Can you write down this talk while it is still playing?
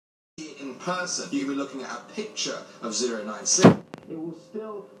person. You can be looking at a picture of 096. It will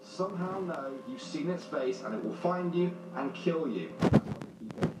still somehow know you've seen its face, and it will find you and kill you.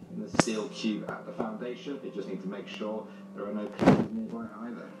 In the steel cube at the foundation, you just need to make sure there are no cameras nearby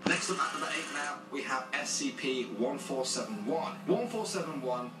either. Next up at number 8 now, we have SCP-1471.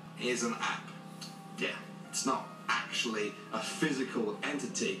 1471 is an app. Yeah, it's not actually a physical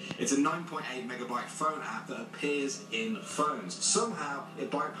entity. It's a 9.8 megabyte phone app that appears in phones. Somehow it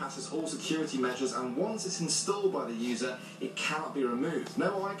bypasses all security measures, and once it's installed by the user, it cannot be removed.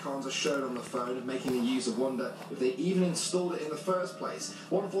 No icons are shown on the phone, making the user wonder if they even installed it in the first place.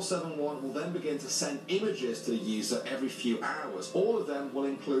 1471 will then begin to send images to the user every few hours. All of them will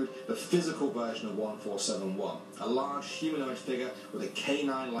include the physical version of 1471, a large humanoid figure with a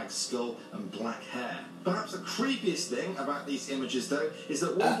canine-like skull and black hair. Perhaps the creepiest thing about these images, though, is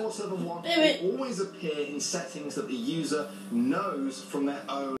that 1471 will always appear in settings that the user knows from their own